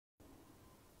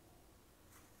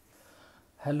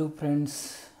Hello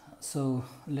friends, so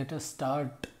let us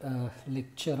start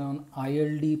lecture on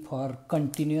ILD for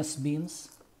continuous beams.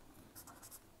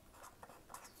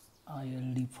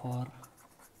 ILD for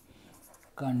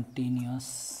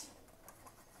continuous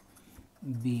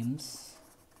beams.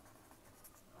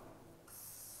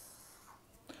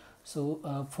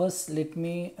 So first let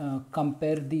me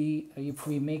compare if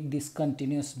we make this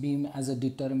continuous beam as a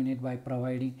determinate by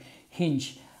providing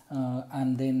hinge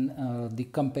and then the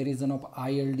comparison of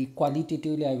ILD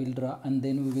qualitatively I will draw, and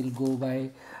then we will go by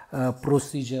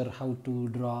procedure, how to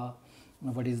draw,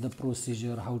 what is the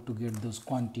procedure, how to get those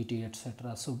quantity,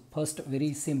 etc. So first,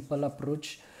 very simple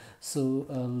approach. So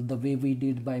the way we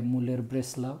did by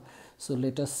Muller-Breslov. So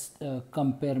let us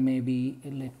compare, maybe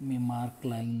let me mark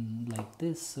line like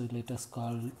this. So let us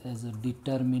call as a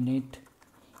determinate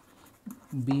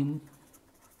beam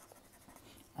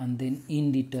and then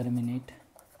indeterminate.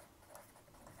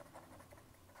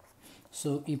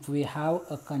 So if we have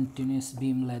a continuous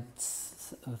beam,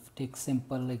 let's take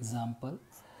simple example.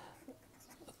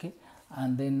 Okay,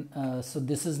 and then so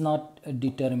this is not a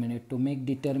determinate. To make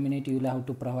determinate, you will have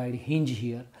to provide hinge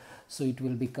here, so it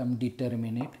will become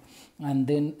determinate, and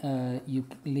then you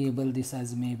label this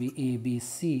as maybe A, B,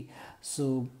 C.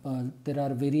 So there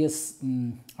are various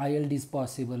ILDs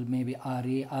possible, maybe RA,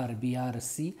 RB,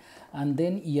 RC, and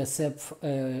then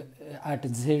ESF at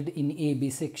Z in AB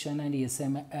section and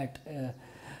ESM at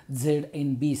Z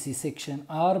in BC section,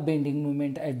 or bending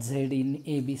moment at Z in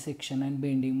AB section and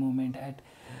bending moment at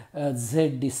Z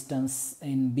distance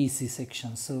in BC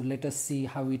section. So let us see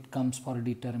how it comes for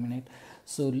determinate.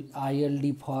 So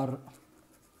ILD for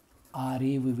RA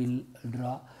we will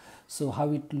draw. So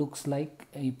how it looks like,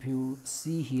 if you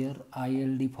see here,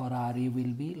 ILD for RA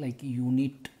will be like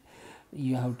unit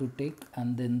you have to take,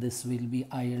 and then this will be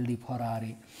ILD for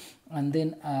RA, and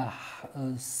then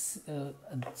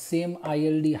same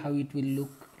ILD, how it will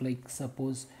look like.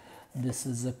 Suppose this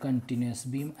is a continuous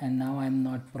beam, and now I am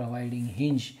not providing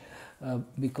hinge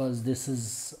because this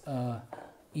is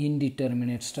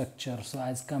indeterminate structure. So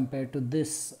as compared to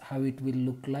this, how it will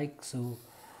look like. So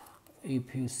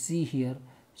if you see here,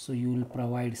 so you will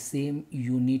provide same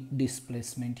unit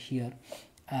displacement here,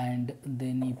 and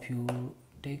then if you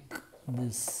take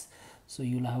this, so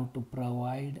you'll have to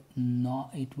provide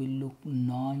it will look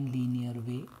non-linear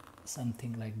way,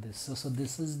 something like this. So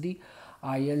this is the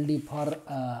ILD for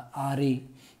RA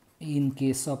in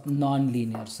case of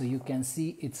non-linear. So you can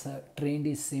see its trend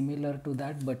is similar to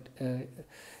that, but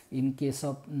in case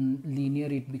of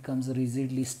linear it becomes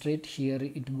rigidly straight. Here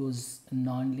it goes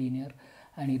non-linear,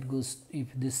 and it goes, if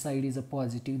this side is a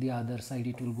positive, the other side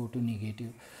it will go to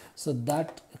negative. So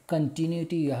that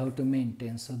continuity you have to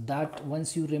maintain. So that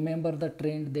once you remember the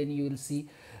trend, then you will see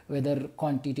whether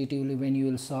quantitatively when you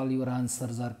will solve, your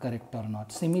answers are correct or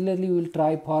not. Similarly, we will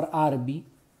try for RB.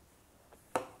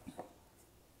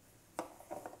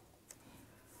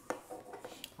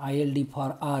 ILD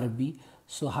for RB.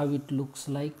 So how it looks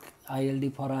like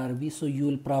ILD for RB. So you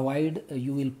will provide,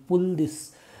 you will pull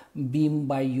this beam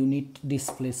by unit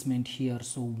displacement here.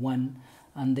 So 1,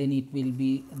 and then it will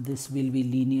be, this will be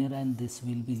linear and this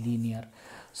will be linear.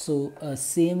 So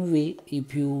same way,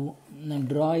 if you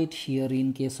draw it here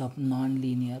in case of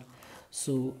non-linear,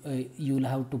 so you will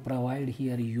have to provide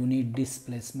here unit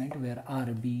displacement, where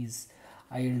RB is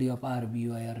ILD of RB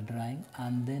you are drawing,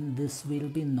 and then this will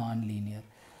be non-linear.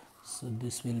 So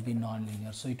this will be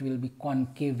non-linear, so it will be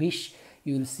concavish.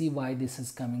 You will see why this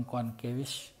is coming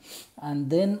concavish. And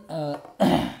then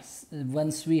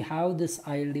once we have this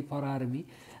ILD for RB,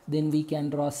 then we can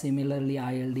draw similarly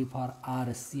ILD for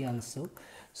RC also.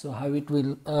 So how it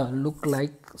will look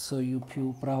like. So if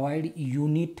you provide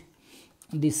unit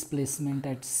displacement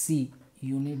at C,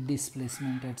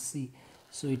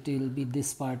 so it will be,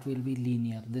 this part will be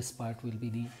linear, this part will be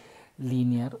the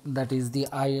linear. That is the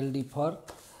ILD for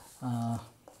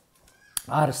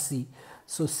RC.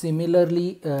 So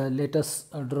similarly, let us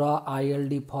draw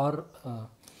ILD for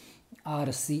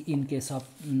RC in case of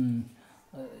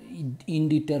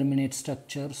indeterminate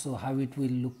structure. So how it will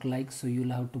look like. So you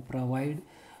will have to provide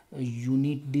a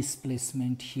unit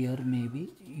displacement here,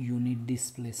 maybe unit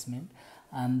displacement,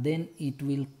 and then it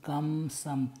will come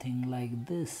something like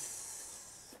this.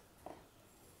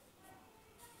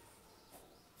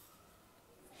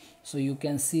 So you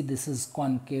can see this is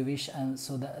concavish, and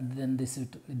so then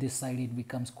this side it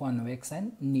becomes convex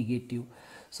and negative.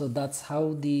 So that's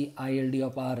how the ILD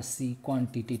of RC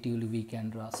quantitatively we can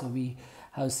draw. So we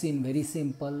have seen, very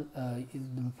simple.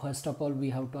 First of all, we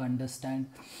have to understand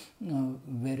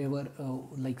wherever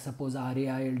like suppose RA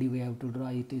ILD we have to draw,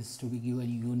 it is to be given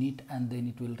unit and then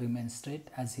it will remain straight.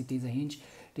 As it is a hinge,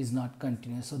 it is not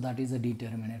continuous, so that is a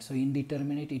determinate. So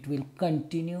indeterminate, it will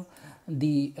continue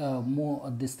the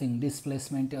this thing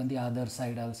displacement on the other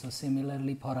side also.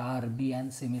 Similarly for RB,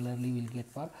 and similarly we'll get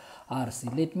for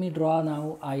RC. Let me draw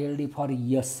now ILD for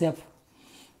SF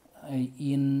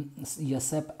in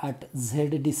SF at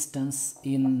Z distance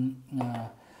in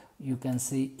you can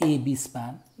say AB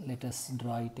span. Let us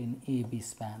draw it in AB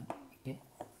span. Okay,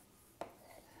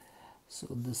 so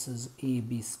this is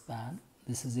AB span,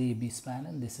 this is AB span,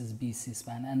 and this is BC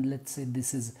span, and let's say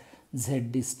this is Z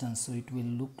distance, so it will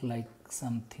look like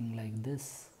something like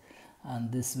this,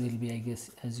 and this will be, I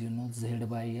guess, as you know, Z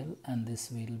by L, and this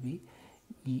will be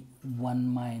 1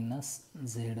 minus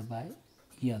Z by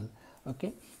L.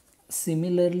 Okay,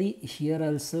 similarly here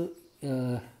also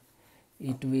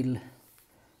it will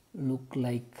look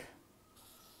like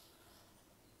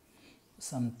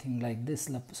something like this.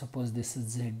 Suppose this is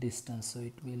Z distance, so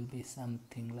it will be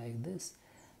something like this,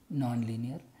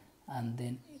 non-linear, and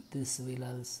then this will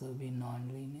also be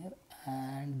non-linear,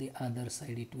 and the other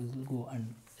side it will go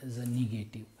on as a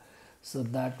negative. So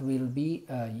that will be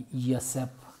SF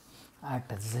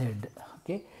at Z.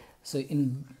 Okay, so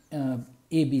in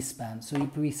AB span, so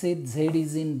if we say Z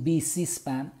is in BC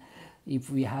span, if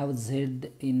we have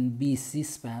Z in BC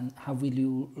span, how will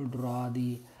you draw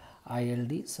the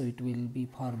ILD? So it will be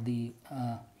for the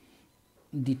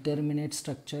determinate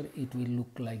structure, it will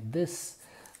look like this.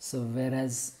 So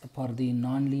whereas for the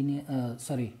non-linear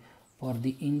for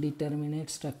the indeterminate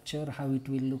structure, how it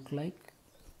will look like?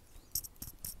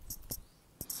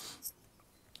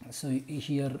 So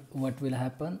here what will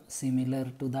happen,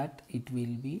 similar to that, it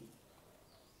will be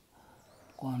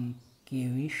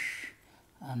concavish,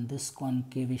 and this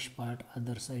concavish part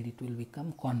other side it will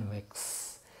become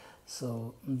convex.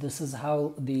 So this is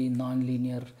how the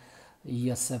non-linear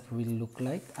SF will look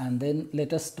like. And then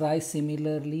let us try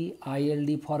similarly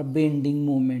ILD for bending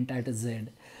moment at Z.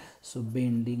 So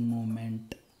bending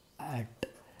moment at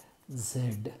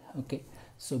Z. Okay,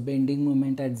 so bending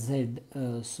moment at Z,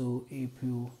 so if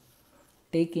you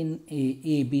take in a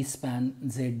AB span,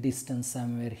 Z distance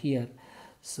somewhere here,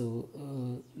 so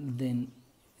then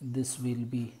this will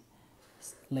be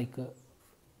like a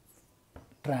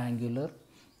triangular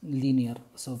linear,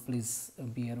 so please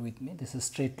bear with me, this is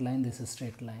straight line, this is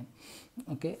straight line.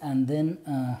 Okay, and then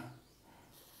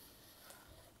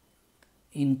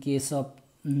in case of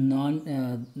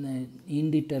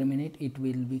indeterminate, it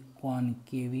will be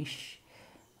concavish,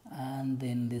 and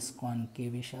then this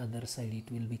concavish other side it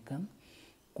will become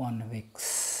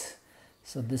convex.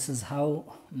 So this is how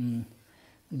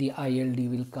the ILD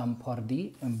will come for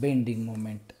the bending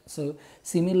moment. So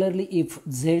similarly, if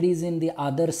Z is in the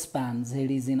other span,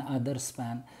 Z is in other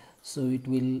span, so it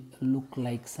will look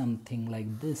like something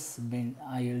like this.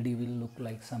 ILD will look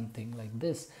like something like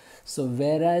this. So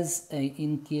whereas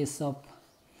in case of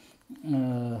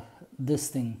this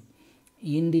thing,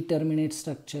 indeterminate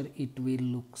structure, it will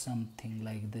look something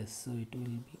like this. So it will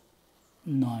be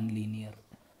non-linear,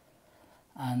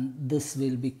 and this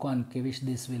will be concavish,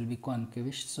 this will be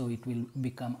concavish, so it will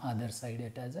become other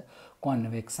side as a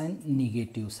convex and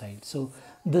negative side. So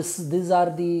these are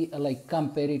the like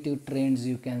comparative trends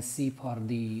you can see for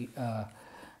the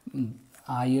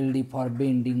ILD for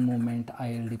bending moment,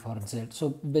 ILD for Z. So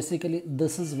basically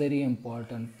this is very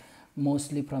important,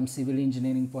 mostly from civil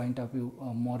engineering point of view,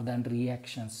 more than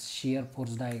reactions. Shear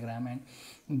force diagram and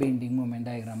bending moment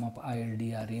diagram of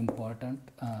ILD are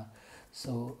important.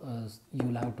 So you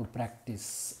will have to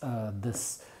practice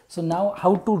this. So now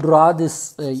how to draw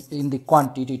this in the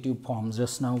quantitative form.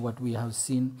 Just now what we have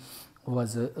seen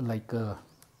was like a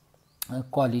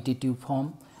qualitative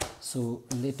form. So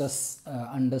let us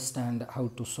understand how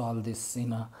to solve this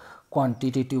in a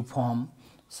quantitative form.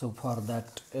 So for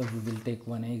that we will take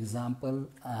one example,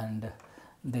 and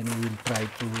then we will try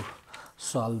to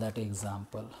solve that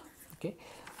example. Okay,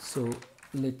 so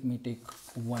let me take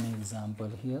one example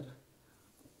here.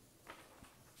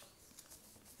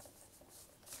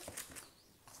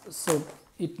 So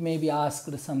it may be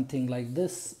asked something like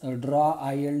this: draw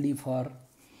ILD for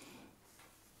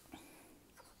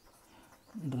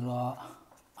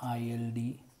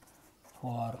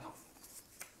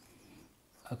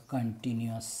a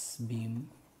continuous beam.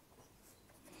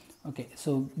 Okay,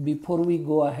 so before we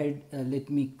go ahead, let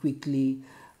me quickly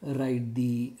write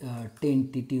the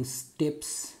tentative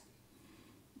steps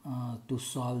to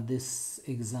solve this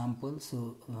example.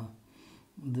 So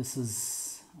this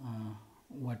is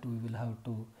what we will have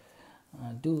to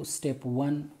do. Step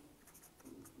 1,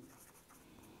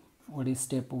 What is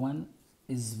step 1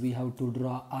 is we have to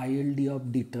draw ILD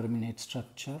of determinate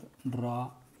structure. Draw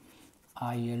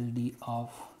ILD of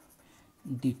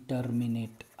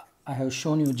determinate. I have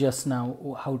shown you just now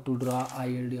how to draw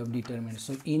ILD of determinate.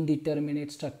 So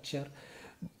indeterminate structure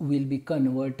will be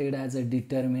converted as a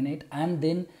determinate, and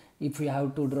then if you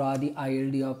have to draw the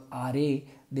ILD of RA,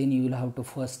 then you will have to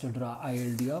first draw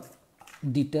ILD of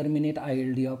determinate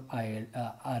ILD of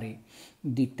RA.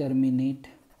 Determinate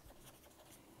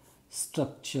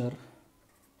structure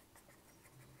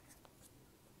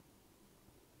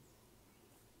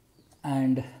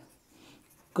and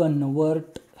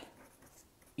convert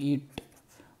it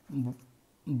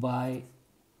by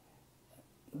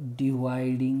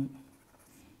dividing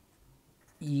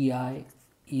EI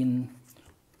in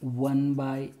 1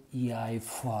 by EI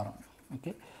form.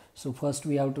 Okay, so first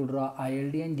we have to draw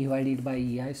ILD and divide it by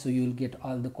EI, so you will get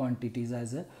all the quantities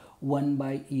as a 1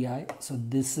 by EI. So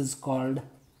this is called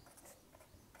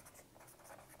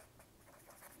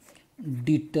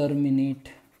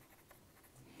determinate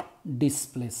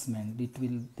displacement.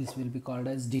 This will be called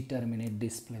as determinate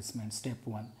displacement, step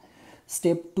 1.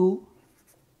 Step 2,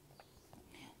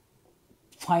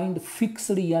 find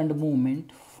fixed end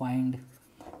moment. Find,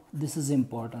 this is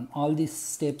important, all these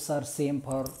steps are same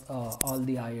for all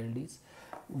the ILDs,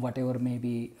 whatever may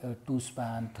be 2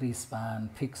 span, 3 span,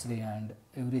 fixed end,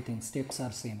 everything, steps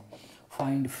are same.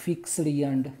 Find fixed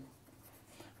end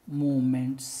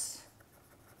moments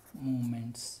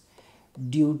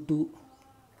due to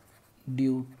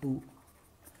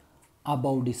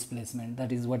above displacement,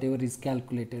 that is whatever is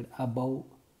calculated above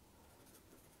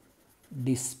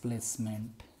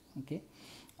displacement. Okay,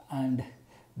 and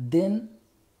then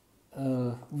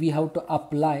we have to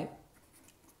apply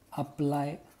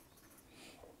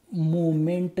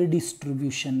moment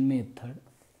distribution method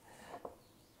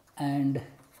and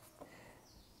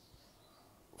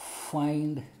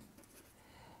find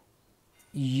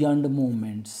end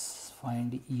moments.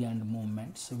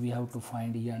 So we have to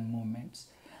find end moments,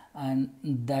 and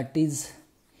that is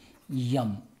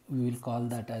M. We will call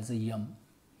that as a M.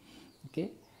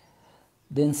 Okay,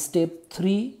 then step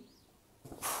 3,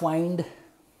 find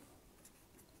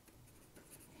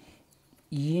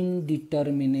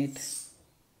indeterminate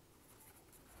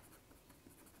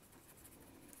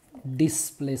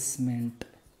displacement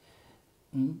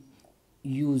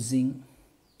using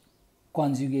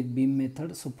conjugate beam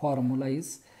method. So formula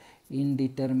is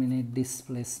indeterminate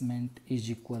displacement is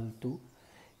equal to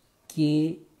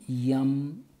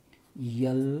KM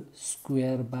L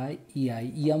square by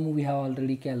EI. M we have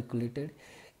already calculated.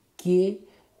 K,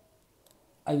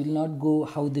 I will not go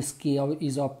how this K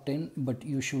is obtained, but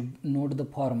you should note the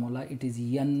formula. It is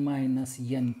N minus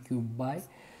N cube by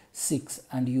 6,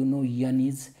 and you know N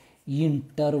is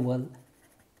interval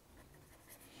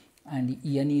and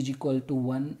N is equal to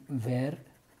 1 where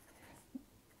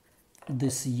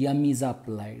this M is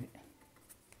applied.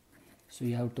 So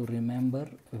you have to remember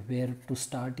where to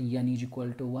start. N is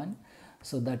equal to 1,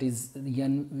 so that is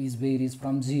N is varies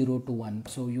from 0 to 1,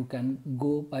 so you can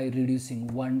go by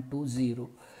reducing 1 to 0,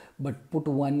 but put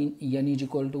 1 in N is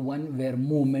equal to 1 where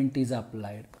movement is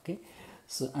applied. Okay,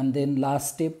 so and then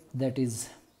last step, that is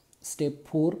step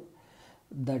 4,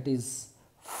 that is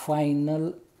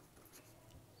final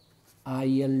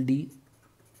ILD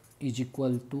is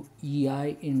equal to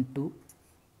EI into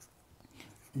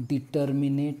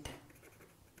determinate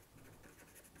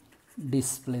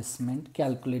displacement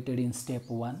calculated in step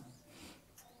 1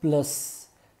 plus,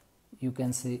 you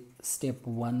can say step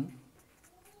 1,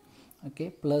 okay,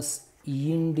 plus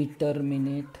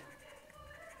indeterminate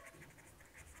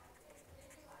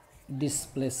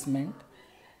displacement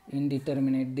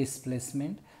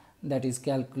that is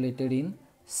calculated in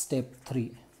step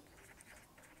 3.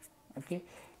 Okay,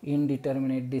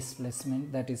 indeterminate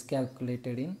displacement that is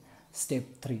calculated in step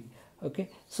 3. Okay,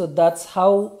 so that's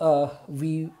how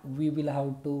we will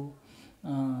have to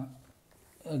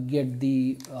get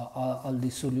the all the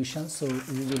solutions. So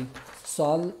we will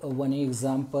solve one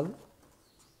example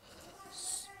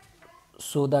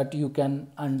so that you can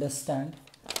understand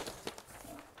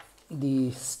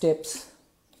the steps.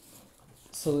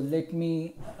 So let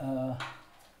me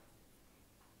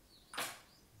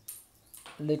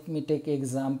take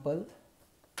example.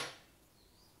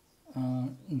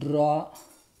 Draw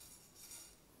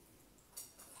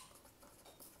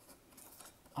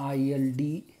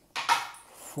ILD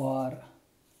for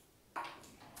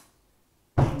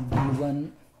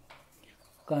given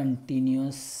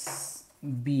continuous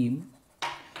beam.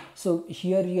 So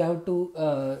here you have to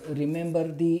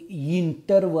remember the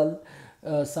interval.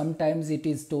 Sometimes it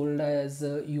is told as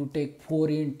you take 4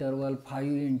 interval, 5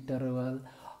 interval,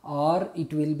 or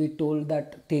it will be told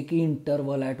that take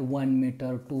interval at 1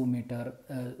 meter, 2 meter.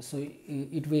 So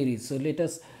it varies. So let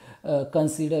us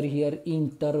consider here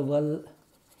interval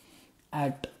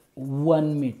at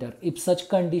 1 meter. If such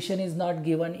condition is not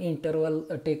given, interval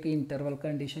take interval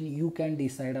condition, you can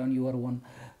decide on your own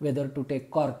whether to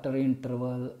take quarter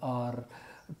interval or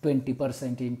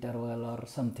 20% interval or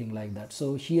something like that.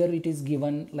 So here it is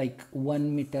given like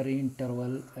 1 meter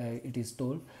interval, it is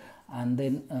told, and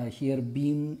then here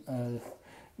beam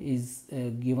is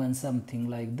given something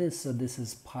like this. So this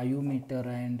is 5 meter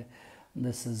and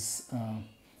this is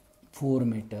 4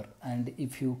 meter, and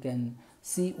if you can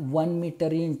see 1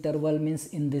 meter interval means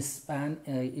in this span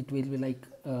it will be like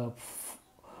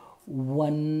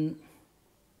 1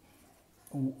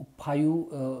 5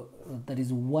 that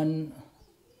is 1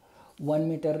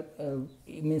 meter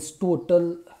means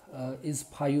total is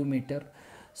 5 meter.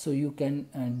 So you can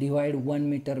divide 1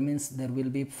 meter means there will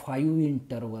be 5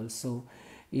 intervals, so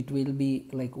it will be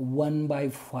like 1 by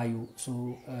 5,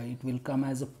 so it will come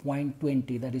as a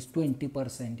 0.20, that is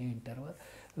 20% interval,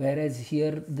 whereas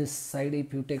here this side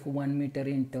if you take 1 meter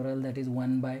interval, that is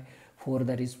 1 by 4,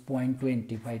 that is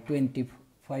 0.25,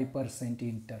 25%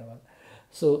 interval.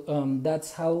 So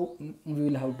that's how we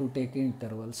will have to take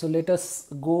interval. So let us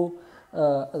go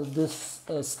this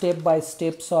step by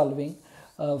step solving.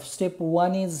 Step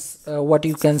 1 is what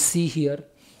you can see here.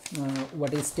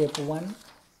 What is step 1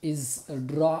 is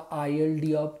draw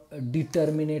ILD of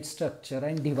determinate structure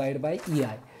and divide by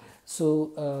EI.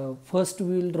 So first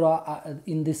we will draw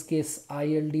in this case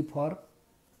ILD for,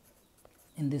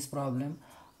 in this problem,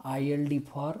 ILD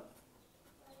for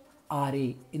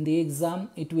RA. In the exam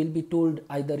it will be told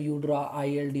either you draw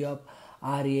ILD of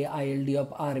RA, ILD of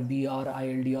RB or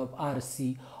ILD of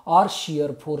RC, or shear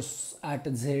force at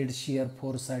Z, shear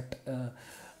force at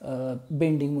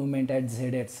bending moment at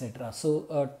Z, etc.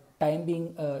 So time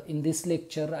being in this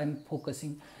lecture I am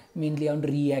focusing mainly on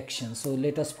reaction. So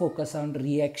let us focus on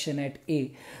reaction at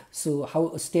A. So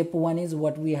how step 1 is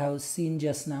what we have seen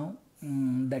just now,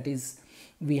 that is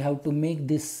we have to make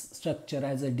this structure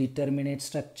as a determinate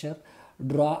structure,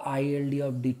 draw ILD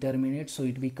of determinate, so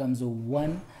it becomes a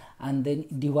 1 and then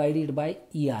divided by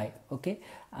EI, okay,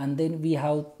 and then we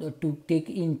have to take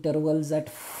intervals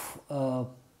at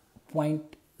 0.20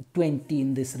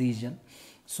 in this region.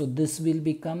 So this will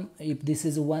become, if this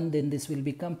is 1, then this will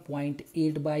become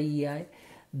 0.8 by EI,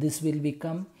 this will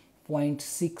become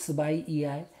 0.6 by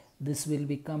EI, this will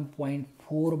become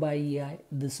 0.4 by EI,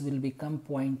 this will become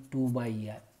 0.2 by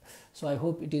EI. So I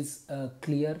hope it is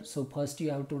clear. So first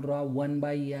you have to draw 1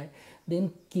 by EI,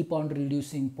 then keep on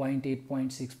reducing 0.8,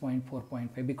 0.6, 0.4,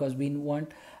 0.5, because we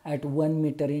want at 1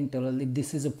 meter interval. If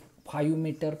this is a 5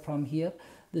 meter from here,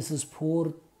 this is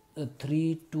 4,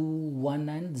 3, 2, 1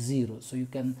 and 0. So you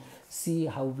can see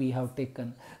how we have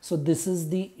taken. So this is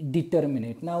the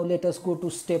determinate. Now let us go to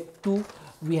step 2.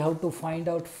 We have to find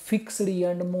out fixed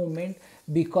end moment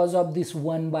because of this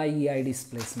 1 by EI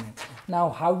displacement. Now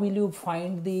how will you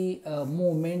find the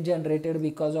moment generated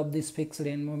because of this fixed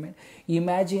end moment?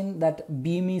 Imagine that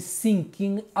beam is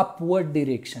sinking upward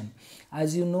direction.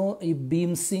 As you know, if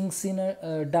beam sinks in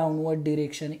a downward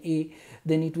direction A,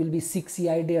 then it will be 6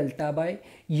 EI delta by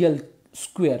L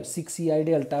square, 6 EI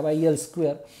delta by L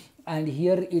square, and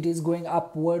here it is going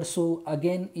upward, so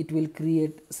again it will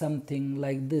create something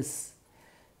like this.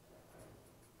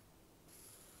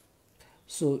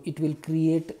 So it will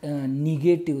create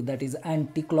negative, that is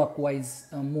anti-clockwise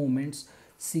movements,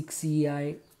 6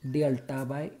 EI delta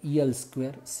by L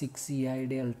square, 6 EI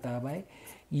delta by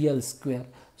L square.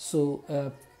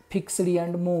 So fixed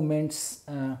end moments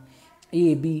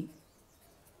AB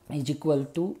is equal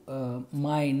to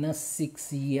minus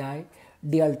 6 EI,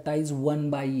 delta is 1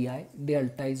 by EI,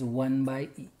 delta is 1 by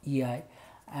EI,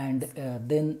 and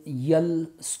then L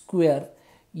square,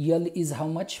 L is how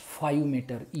much? 5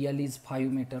 meter, L is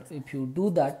 5 meter. If you do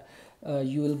that,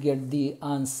 you will get the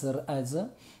answer as a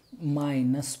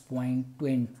minus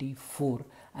 0.24,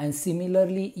 and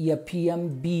similarly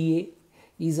FEM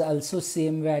is also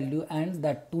same value and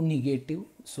that too negative,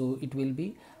 so it will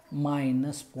be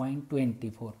minus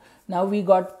 0.24. Now we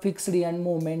got fixed end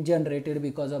moment generated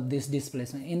because of this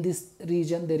displacement. In this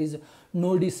region there is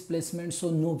no displacement, so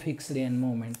no fixed end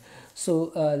moment.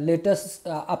 So let us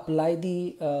apply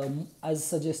the as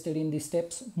suggested in the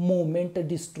steps moment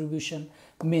distribution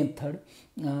method.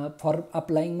 For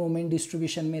applying moment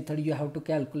distribution method, you have to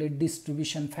calculate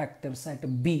distribution factors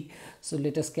at B. So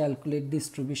let us calculate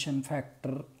distribution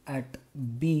factor at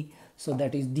B. So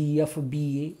that is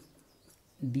DFBA.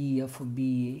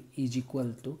 DFBA is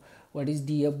equal to, what is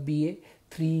DFBA?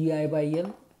 3EI by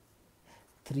L,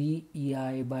 3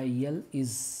 ei by L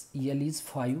is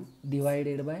 5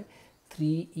 divided by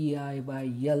 3 ei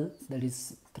by L, that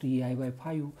is 3 ei by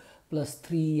 5 plus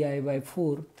 3 ei by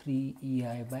 4, 3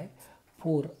 ei by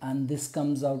 4, and this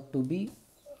comes out to be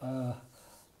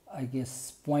I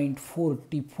guess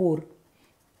 0.44,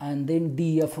 and then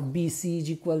df/bc is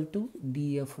equal to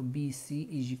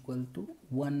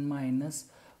 1 minus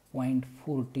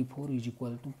 0.44 is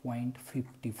equal to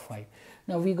 0.55.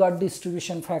 Now we got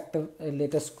distribution factor.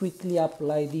 Let us quickly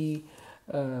apply the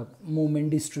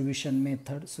moment distribution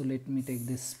method. So let me take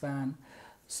this span.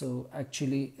 So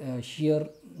actually here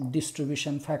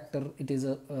distribution factor, it is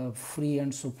a free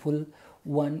and so full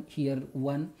 1, here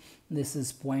 1, this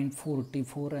is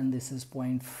 0.44 and this is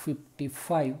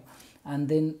 0.55, and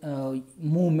then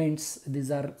movements, these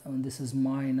are this is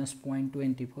minus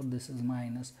 0.24, this is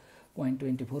minus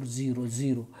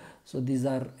 0.2400. So these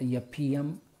are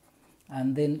PM,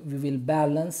 and then we will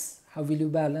balance. How will you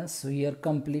balance? So here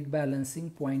complete balancing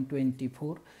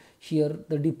 0.24. Here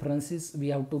the difference is we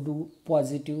have to do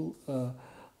positive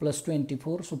plus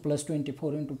 24. So plus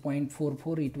 24 into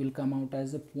 0.44, it will come out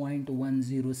as a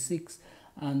 0.106,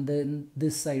 and then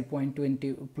this side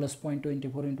 0.20 plus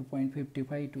 0.24 into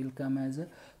 0.55, it will come as a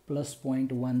plus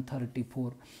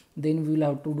 0.134. Then we will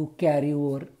have to do carry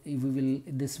over. We will,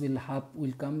 this will half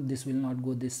will come, this will not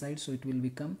go this side, so it will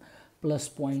become plus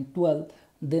 0.12.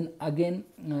 Then again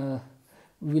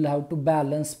we will have to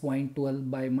balance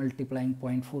 0.12 by multiplying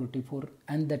 0.44,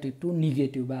 and that is to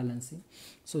negative balancing.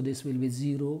 So this will be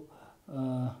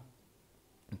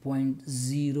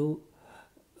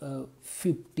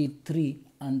 0.053,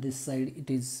 and this side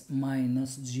it is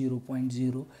minus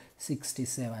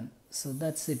 0.067. So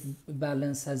that's it,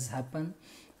 balance has happened,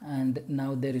 and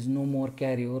now there is no more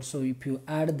carryover. So if you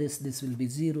add this, this will be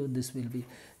 0, this will be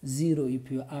 0.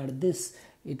 If you add this,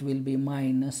 it will be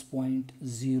minus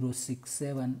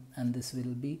 0.067, and this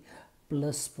will be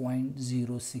plus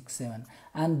 0.067,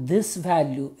 and this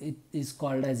value, it is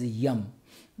called as a yum.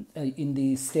 In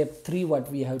the step 3,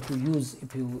 what we have to use,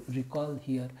 if you recall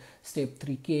here, step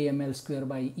 3, kml square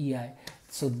by ei.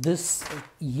 So this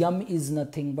yum is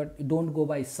nothing but, don't go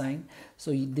by sign,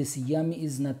 so this yum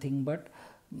is nothing but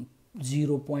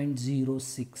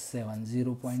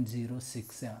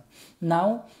 0.067.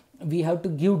 Now we have to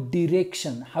give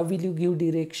direction. How will you give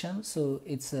direction? So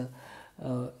it's a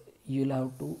you'll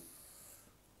have to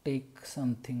take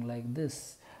something like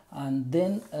this, and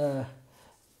then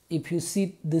if you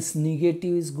see this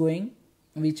negative is going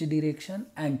which direction?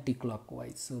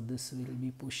 Anti-clockwise. So this will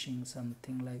be pushing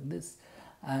something like this,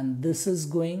 and this is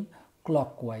going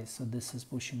clockwise, so this is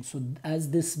pushing. So as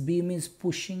this beam is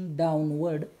pushing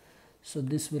downward, so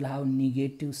this will have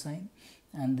negative sign,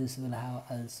 and this will have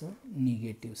also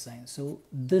negative sign. So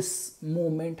this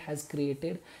movement has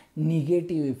created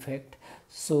negative effect.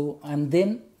 So, and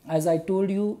then as I told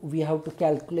you, we have to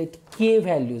calculate k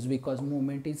values, because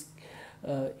movement is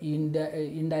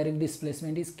indirect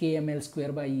displacement is kml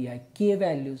square by ei. K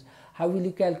values, how will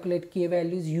you calculate k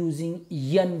values? Using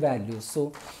n values.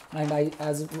 So, and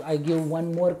as I give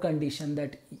one more condition,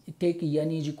 that take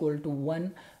n is equal to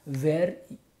 1 where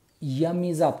m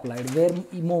is applied. Where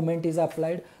moment is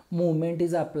applied? Moment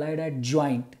is applied at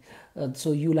joint.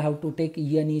 So you will have to take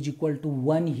n is equal to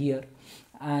 1 here,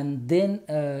 and then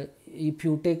if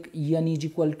you take n is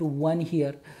equal to 1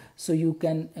 here, so you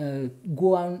can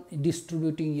go on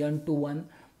distributing n to 1,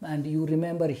 and you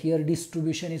remember here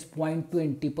distribution is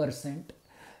 0.20%,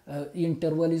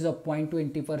 interval is of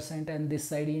 0.20%, and this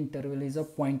side interval is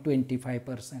of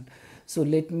 0.25%. So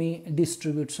let me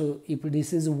distribute. So if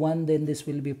this is 1, then this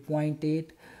will be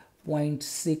 0.8,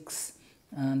 0.6,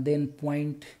 and then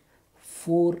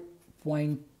 0.4,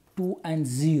 0.2 and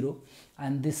 0,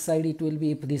 and this side it will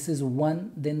be, if this is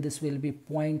 1, then this will be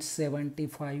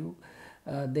 0.75,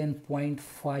 then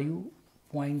 0.5,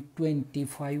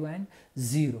 0.25 and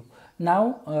 0.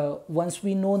 Now once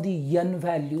we know the n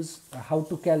values, how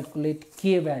to calculate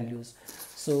k values?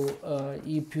 So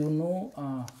if you know,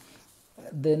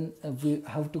 then we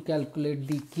have to calculate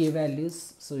the k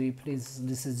values. So if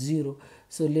this is 0,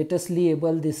 so let us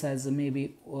label this as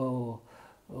maybe y0,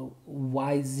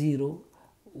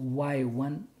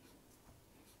 y1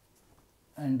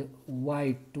 and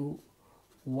y2,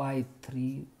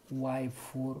 y3,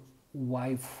 y4,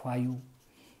 y5,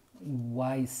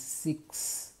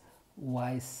 y6,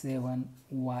 y7,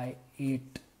 y8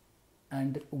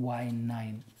 and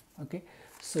y9. Okay,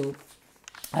 so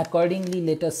accordingly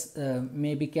let us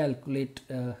maybe calculate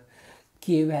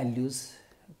k values.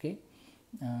 Okay,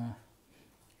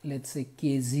 let's say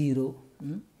k0,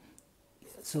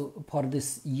 so for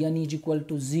this n is equal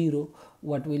to 0,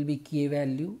 what will be k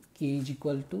value? K is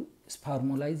equal to,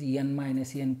 formula is n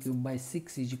minus n cube by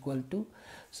 6 is equal to,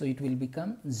 so it will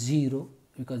become 0,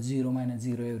 because 0 minus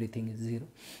 0 everything is 0.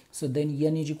 So then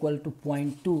n is equal to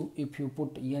 0.2. If you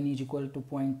put n is equal to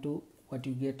 0.2, what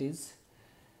you get is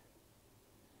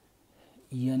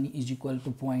n is equal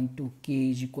to 0.2,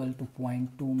 k is equal to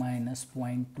 0.2 minus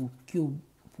 0.2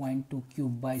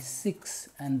 cube by 6,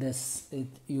 and this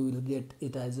you will get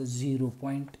it as a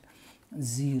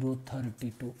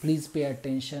 0.032. Please pay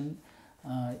attention.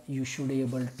 You should be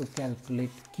able to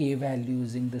calculate k value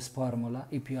using this formula.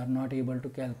 If you are not able to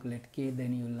calculate k,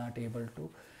 then you will not able to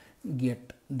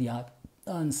get the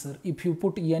answer. If you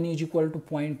put n is equal to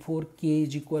 0.4, k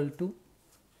is equal to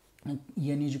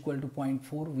n is equal to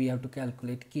 0.4, we have to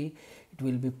calculate k. It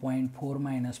will be 0.4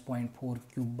 minus 0.4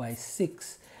 cube by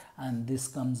 6, and this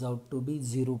comes out to be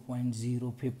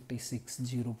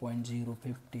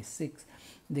 0.056.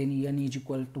 Then n is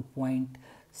equal to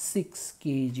 0.6,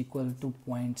 k is equal to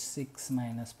 0.6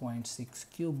 minus 0.6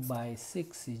 cube by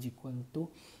 6 is equal to,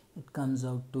 it comes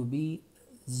out to be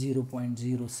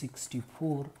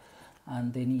 0.064,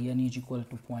 and then n is equal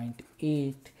to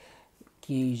 0.8,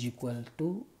 k is equal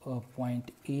to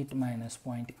 0.8 minus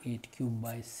 0.8 cube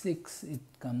by 6, it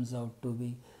comes out to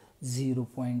be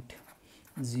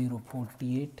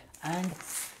 0.048, and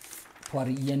for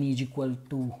n is equal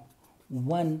to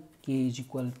 1, k is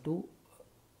equal to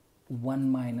 1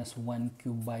 minus 1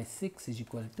 cube by 6 is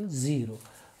equal to 0.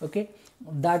 Okay,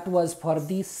 that was for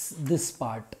this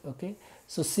part. Okay,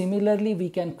 so similarly we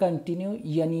can continue.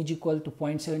 N is equal to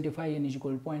 0.75, n is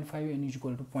equal to 0.5, n is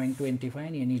equal to 0.25,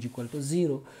 and n is equal to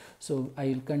 0. So I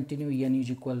will continue. N is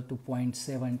equal to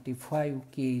 0.75,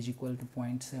 k is equal to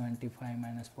 0.75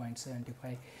 minus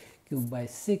 0.75 cube by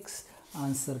 6.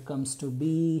 Answer comes to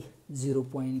be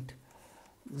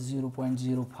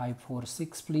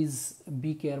 0.0546. Please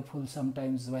be careful,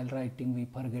 sometimes while writing we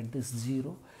forget this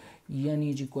 0. N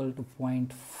is equal to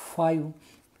 0.5,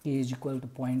 k is equal to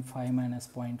 0.5 minus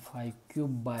 0.5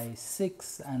 cube by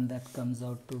 6, and that comes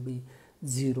out to be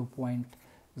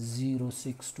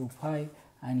 0.0625,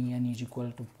 and n is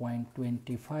equal to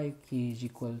 0.25, k is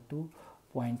equal to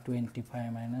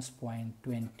 0.25 minus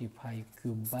 0.25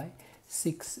 cube by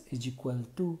 6 is equal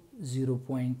to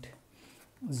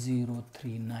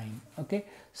 0.039. Okay,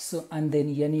 so and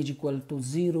then n is equal to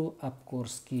 0, of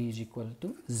course k is equal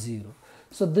to 0.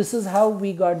 So this is how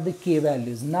we got the k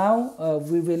values. Now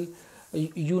we will,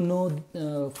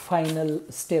 final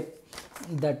step,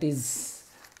 that is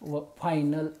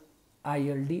final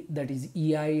ILD, that is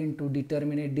EI into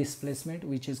determinate displacement,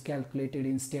 which is calculated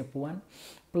in step 1,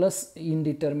 plus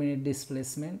indeterminate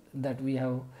displacement that we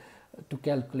have to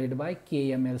calculate by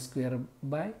kml square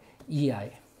by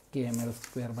EI. kml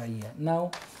square by EI.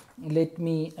 Now let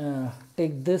me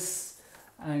take this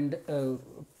and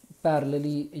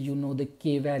parallelly the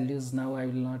k values. Now I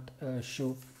will not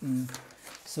show.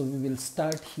 So we will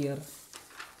start here.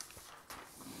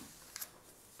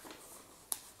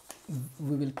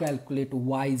 We will calculate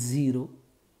y0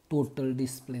 total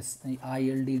displacement,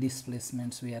 ILD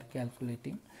displacements we are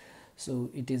calculating. So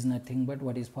it is nothing but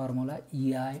what is formula?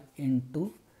 EI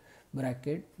into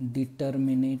bracket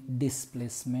determinate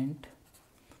displacement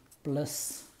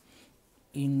plus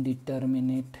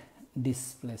indeterminate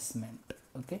displacement.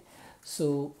 Okay,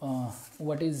 so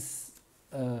what is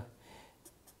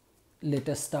let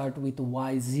us start with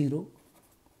y0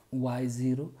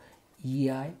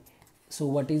 EI. So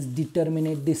what is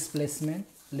determinate displacement?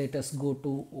 Let us go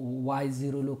to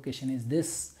y0 location is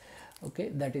this. Okay,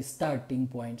 that is starting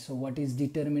point. So what is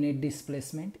determinate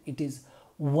displacement? It is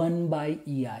 1 by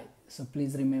EI. So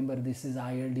please remember, this is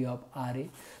ILD of RA.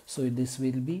 So this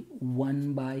will be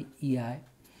 1 by EI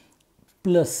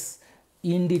plus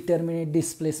indeterminate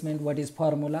displacement. What is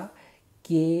formula?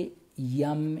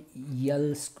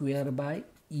 KML square by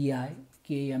EI.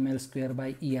 KML square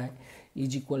by EI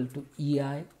is equal to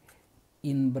EI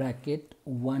in bracket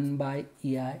 1 by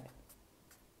EI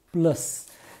plus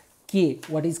K.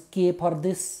 What is K for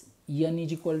this? N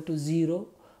is equal to 0.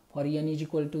 For n is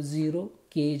equal to 0,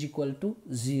 k is equal to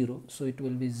 0. So it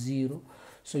will be 0.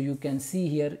 So you can see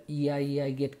here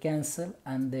EI get cancelled,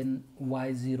 and then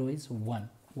y0 is 1.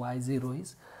 Y0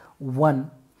 is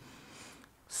 1.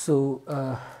 So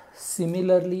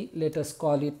similarly, let us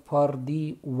call it for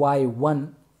the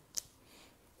y1.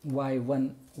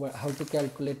 How to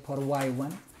calculate for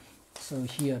y1? So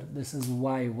here this is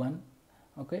y1.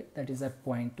 Okay, that is at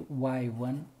point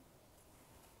y1.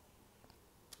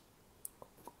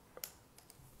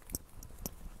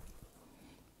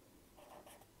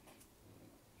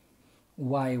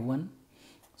 y1.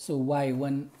 So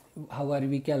y1 how are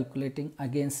we calculating?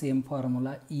 Again same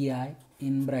formula, EI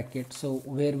in bracket. So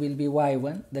where will be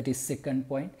y1, that is second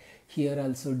point. Here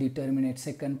also determinate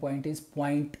second point is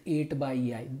 0.8 by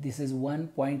EI. This is 1,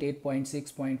 0.8,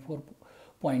 0.6, 0.4,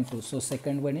 0.2. So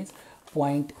second one is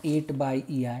 0.8 by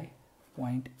EI,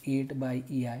 0.8 by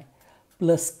EI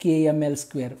plus kml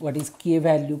square. What is k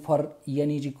value for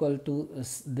n is equal to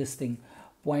this thing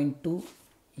 0.2,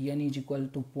 n is equal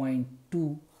to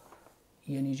 0.2,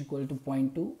 n is equal to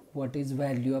 0.2. What is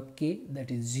value of k? That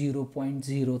is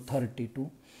 0.032,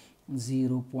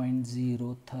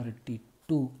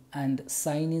 0.032, and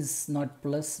sign is not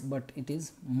plus but it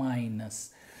is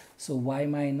minus. So why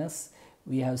minus?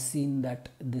 We have seen that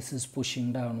this is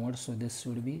pushing downward, so this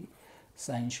should be,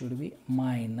 sign should be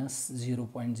minus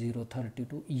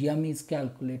 0.032. m is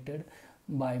calculated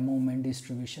by moment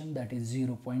distribution, that is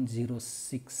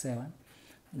 0.067,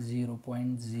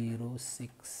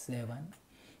 0.067,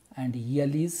 and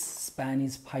L is, span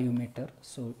is 5 meter,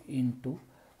 so into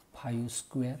 5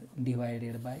 square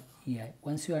divided by EI.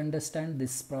 Once you understand,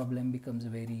 this problem becomes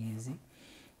very easy.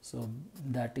 So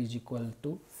that is equal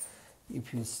to,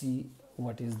 if you see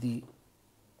what is the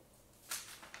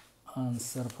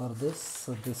answer for this,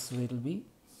 so this will be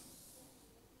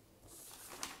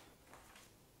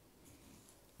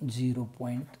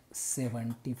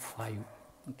 0.75.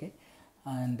 okay,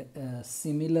 and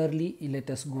similarly let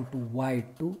us go to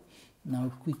y2.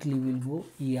 Now quickly we'll go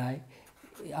EI.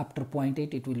 After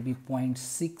 0.8 it will be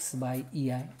 0.6 by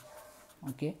EI.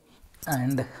 okay,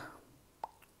 and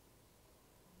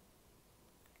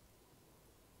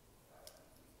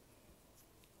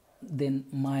then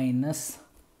minus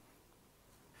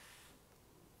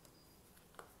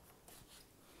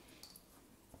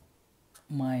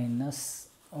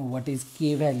what is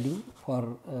k value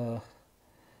for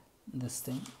this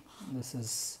thing? This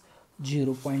is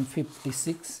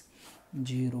 0.56,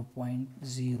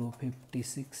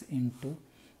 0.056 into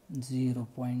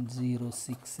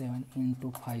 0.067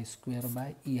 into 5 square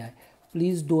by EI.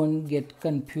 Please don't get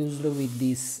confused with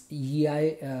this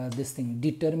EI, this thing,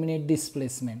 determinate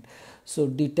displacement. So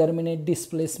determinate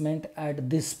displacement at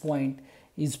this point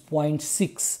is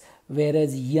 0.6,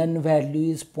 whereas n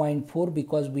value is 0.4,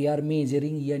 because we are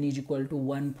measuring n is equal to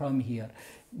 1 from here.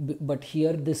 But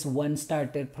here this 1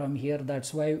 started from here,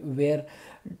 that's why where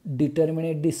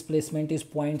determinate displacement is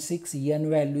 0.6, n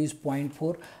value is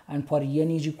 0.4, and for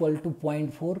n is equal to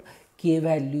 0.4, k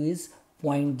value is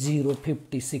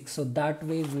 0.056. So that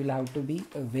way we will have to be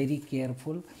very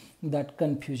careful that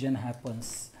confusion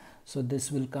happens. So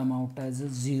this will come out as a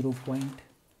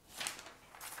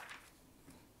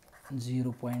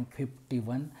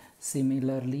 0.51.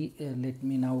 Similarly, let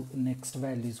me now next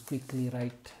values quickly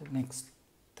write, next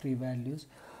 3 values.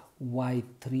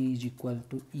 Y3 is equal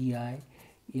to EI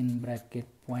in bracket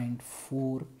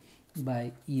 0.4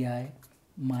 by EI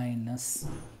minus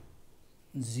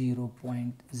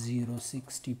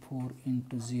 0.064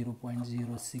 into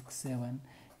 0.067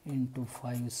 into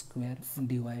 5 square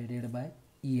divided by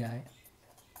EI,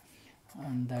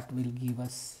 and that will give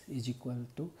us is equal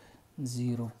to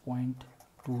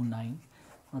 0.29.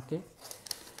 okay,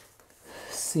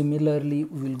 similarly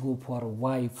we will go for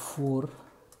y4.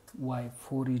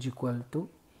 y4 is equal to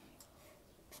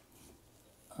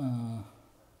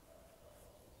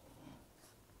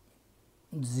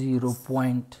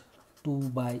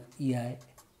 0.2 by EI,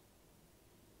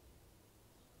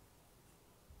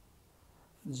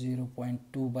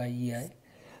 0.2 by EI,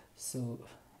 so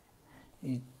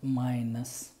it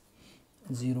minus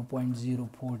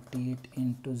 0.048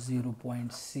 into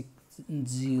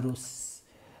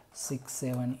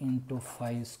 0.6067 into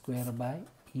 5 square by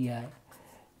EI,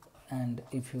 and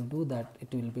if you do that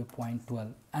it will be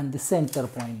 0.12. And the center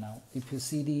point, now if you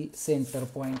see the center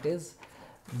point is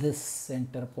this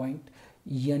center point,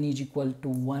 n is equal to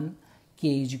 1,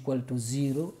 k is equal to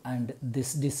 0, and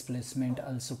this displacement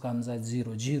also comes as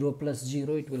 0. 0 plus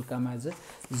 0, it will come as a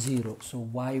 0. So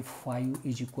y5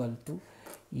 is equal to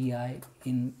EI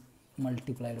in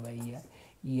multiplied by EI.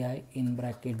 EI in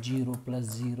bracket 0 plus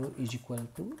 0 is equal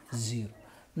to 0.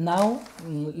 Now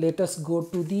let us go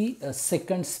to the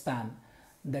second span,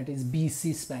 that is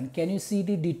BC span. Can you see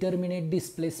the determinate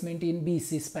displacement in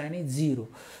BC span is 0.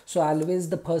 So always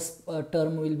the first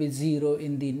term will be 0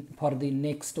 in the for the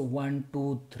next 1,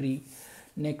 2, 3,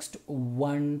 next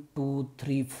 1, 2,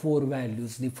 3, 4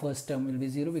 values. The first term will be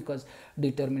 0 because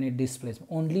determinate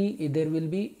displacement. Only there will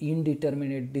be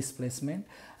indeterminate displacement,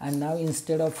 and now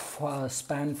instead of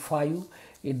span 5,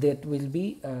 that will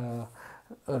be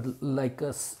like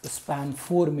a span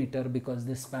 4 meter, because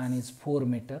this span is 4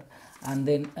 meter, and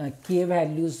then k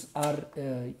values are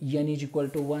n is equal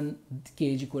to 1,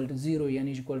 k is equal to 0, n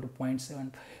is equal to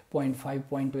 0.7, 0.5,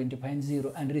 0.25,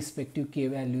 0, and respective k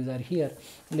values are here.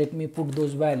 Let me put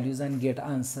those values and get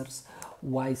answers.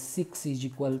 Y6 is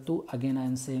equal to, again I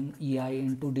am saying, ei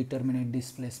into determinate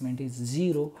displacement is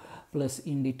 0 plus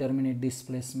indeterminate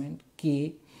displacement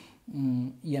k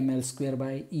ml square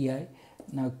by ei.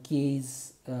 Now k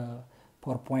is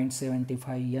for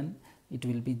 0.75 n, it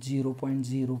will be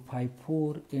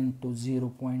 0.054 into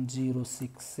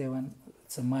 0.067,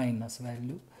 it's a minus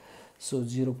value, so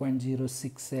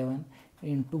 0.067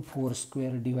 into 4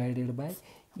 square divided by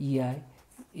ei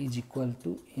is equal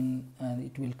to,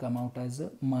 it will come out as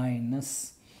a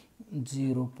minus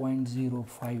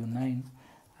 0.059,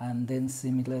 and then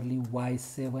similarly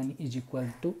y7 is equal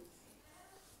to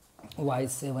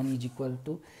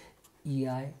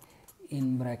ei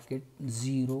in bracket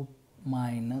 0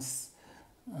 minus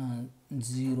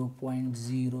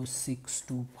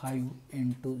 0.0625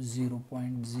 into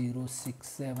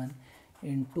 0.067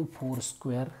 into 4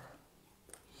 square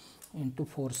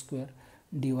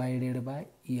divided by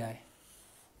ei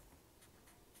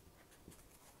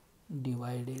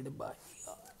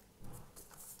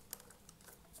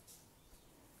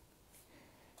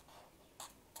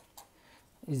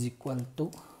is equal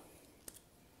to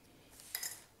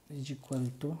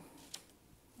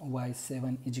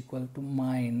y7 is equal to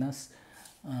minus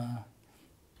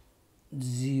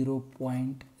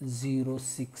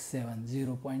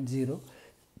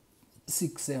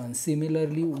 0.067.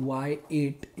 Similarly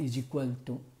y8 is equal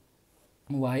to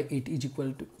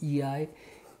ei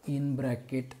in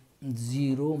bracket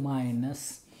 0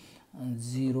 minus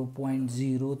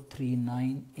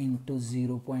 0.039 into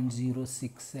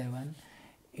 0.067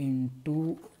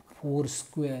 into 4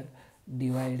 square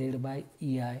divided by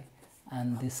ei,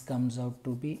 and this comes out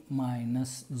to be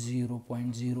minus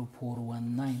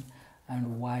 0.0419,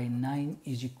 and y9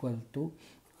 is equal to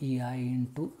ei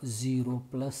into 0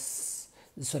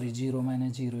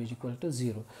 minus 0 is equal to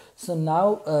 0. So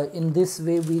now in this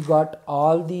way we got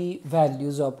all the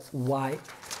values of y,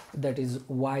 that is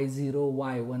y0,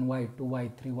 y1, y2,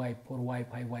 y3, y4,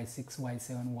 y5, y6,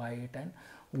 y7, y8 and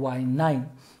y9,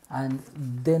 and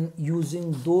then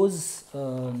using those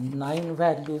 9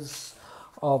 values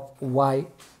of y,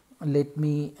 let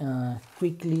me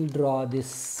quickly draw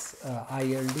this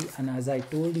ILD, and as I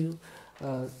told you,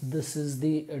 this is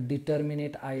the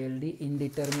determinate ILD.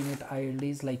 Indeterminate ILD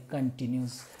is like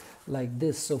continuous like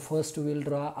this. So first we will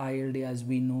draw ILD as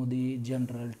we know the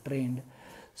general trend.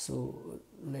 So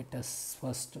let us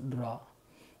first draw.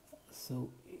 So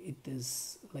it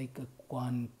is like a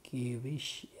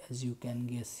concavish, as you can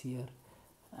guess here,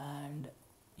 and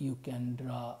you can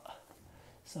draw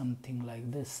something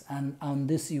like this, and on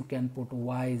this you can put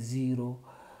y0,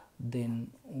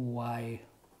 then y1,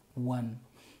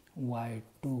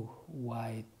 y2,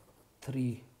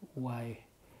 y3,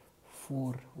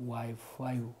 y4,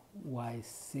 y5,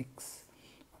 y6,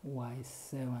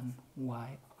 y7,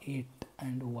 y8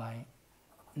 and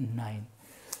y9.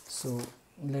 So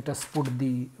let us put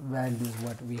the values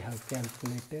what we have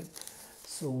calculated.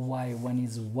 So y1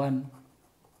 is 1,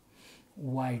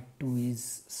 y2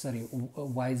 is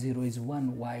y0 is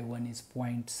 1, y1 is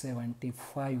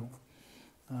 0.75,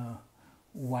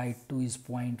 y2 is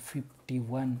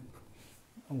 0.51,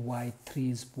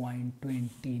 y3 is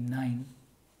 0.29,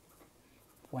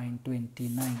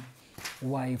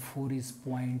 y4 is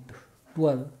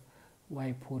 0.12,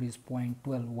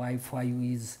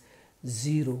 y5 is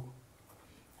 0,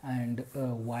 and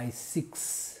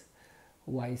y6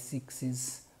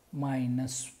 is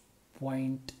minus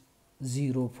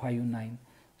 0.059,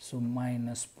 so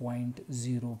minus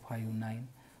 0.059.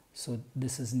 So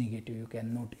this is negative, you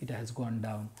can note it has gone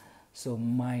down, so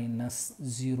minus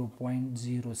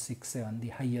 0.067, the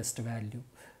highest value,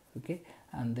 okay,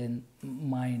 and then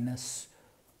minus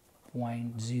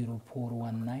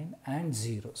 0.0419 and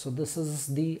 0. So this is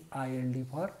the ILD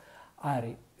for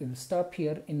RA. We'll stop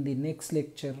here. In the next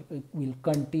lecture we'll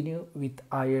continue with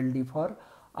ILD for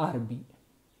RB.